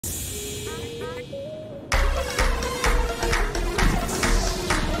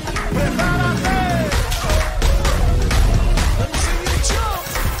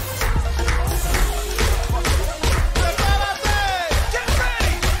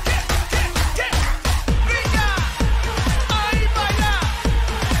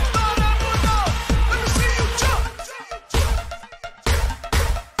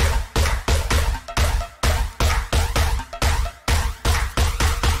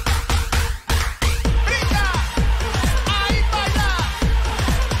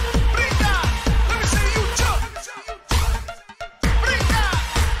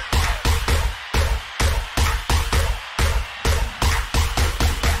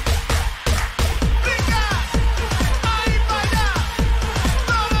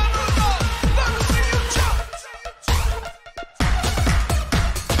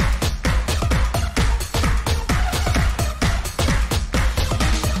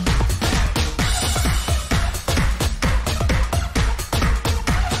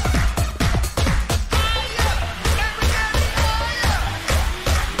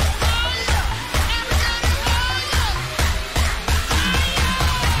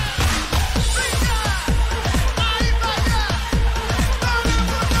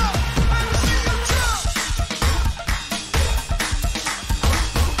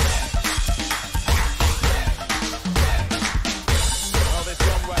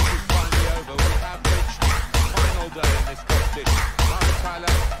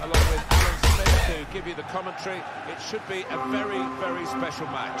you the commentary, it should be a very, very special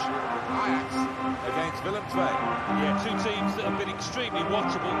match. Ajax against Willem II. Yeah, two teams that have been extremely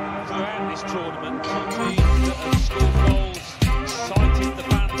watchable throughout this tournament. Two teams that have scored goals, excited the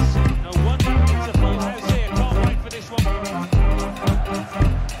fans. No wonder it's a full house here. Can't wait for this one.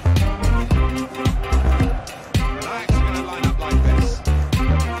 And Ajax are going to line up like this.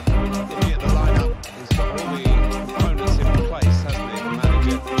 Looking at the lineup, he's got all the components in place, hasn't he, the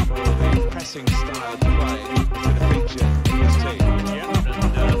manager, for the pressing style of play that's going to feature in his team. Yeah, and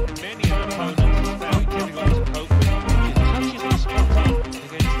many of the opponents is very difficult to cope with. It touches the spot on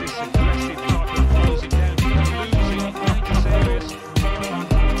against this aggressive type of closing down, losing in dangerous areas.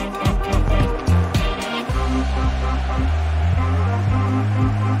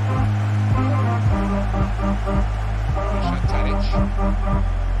 Tadic.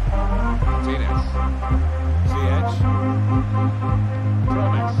 Martinez. Ziyech.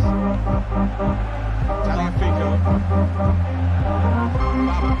 Promes. Taliafico.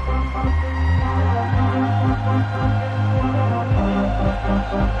 Baba.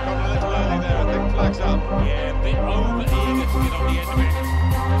 Got a little early there, I think, flags up. Yeah, a bit over-eager to get on the end of it.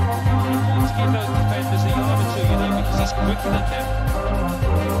 To give those defenders a yard or two, you know, because he's quicker than them.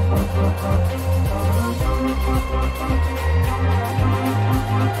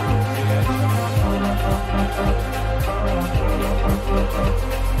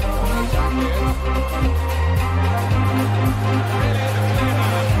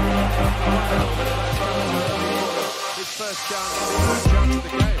 His first chance of the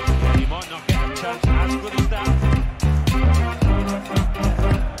game. Yeah, he might not get a chance as good as that.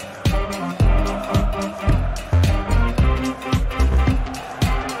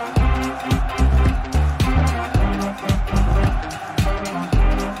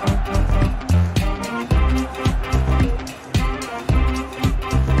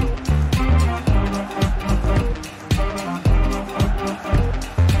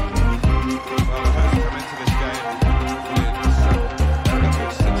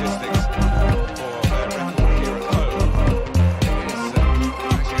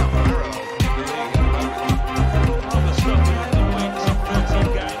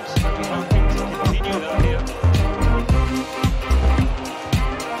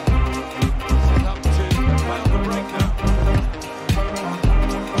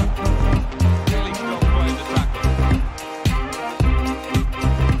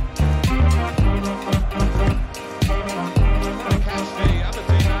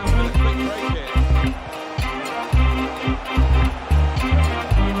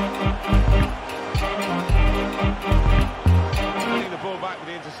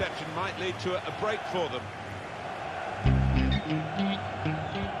 Might lead to a break for them.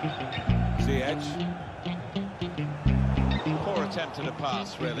 Ziyech. Poor attempt at a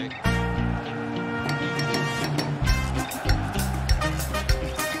pass, really. They're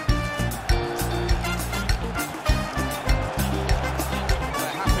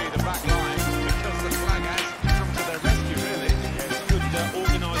happy, the back line, because the flag has come to their rescue, really. Yeah, it's good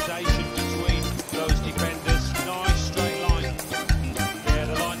organisation between those defenders. Nice straight line. Yeah,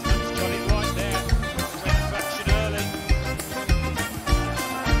 the linesman's got it right there. Went action early.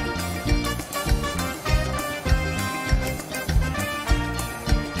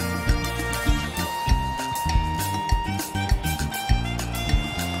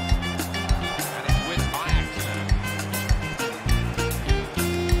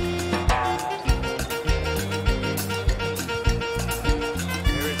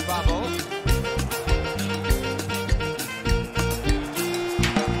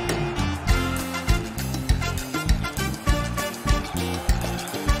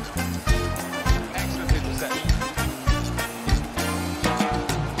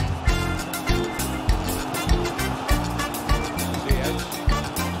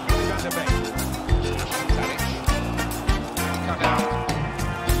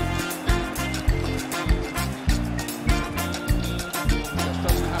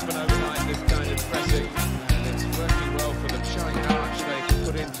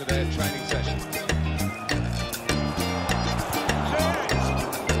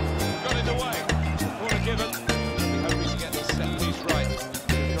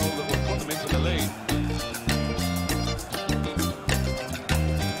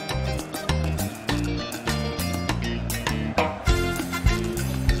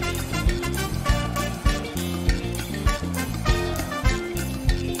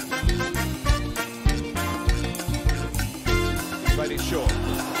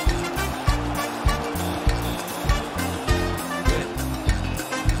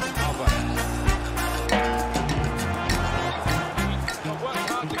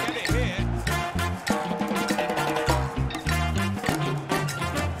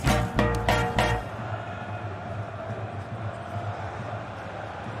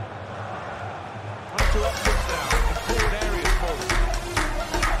 two options now in forward areas for them.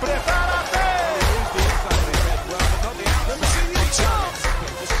 Prepárate! He used the inside of his head well, but not the outside. Let me see you jump!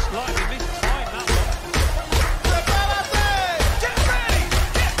 Just slightly mistimed that one. Prepárate! Get ready!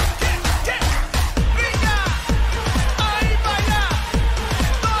 Get! Brilla! Ahí vaya!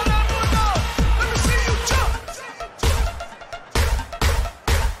 Todo el mundo! Let me see you jump!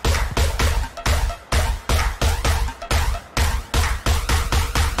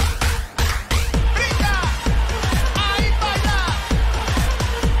 Brilla! Ahí vaya!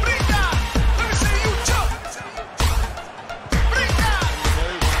 Brilla! Let me see you jump! Brilla!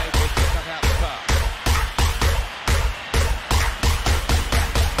 Very well able to cut out the pass.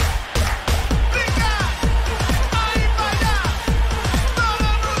 Brilla! Ahí vaya! Todo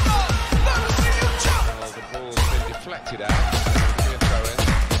el mundo! Let me see you jump! Well, the ball's been deflected out. It'll be a throw-in.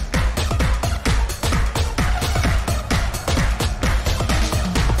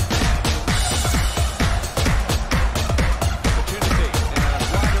 Opportunity in a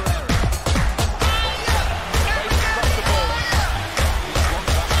wider area. Racing across the ball. He's won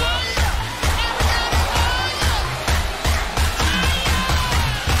that well.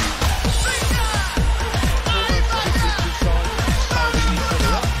 Almost as if these two sides sizing each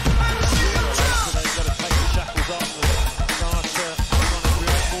other up. Sooner or later, they've got to take the shackles off and start trying to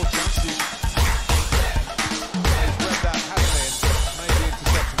create more chances. He's read that, hasn't he? And made the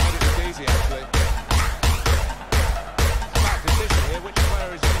interception. Made it look easy, actually. Smart decision here. Which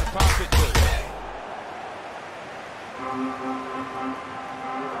player is he going to pass it to?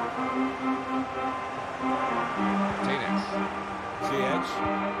 Martinez. GH.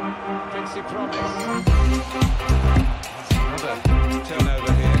 Vinci Promise. Another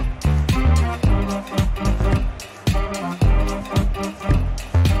turnover here.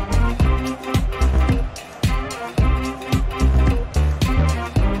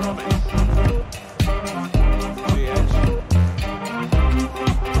 Promise. GH.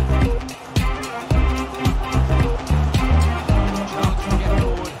 Chance to get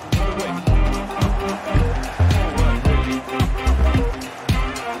forward for the win. More work, really. 2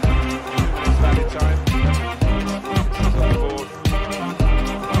 minutes of added time. It's on the board.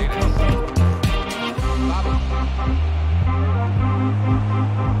 Martinez. Lava.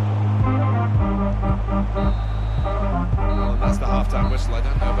 Well, and that's the half-time whistle. I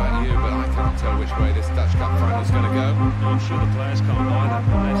don't know about you, but I can't tell which way this Dutch Cup final is going to go. I'm sure the players can't either.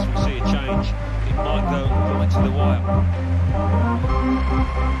 Unless we see a change, it might go right to the wire.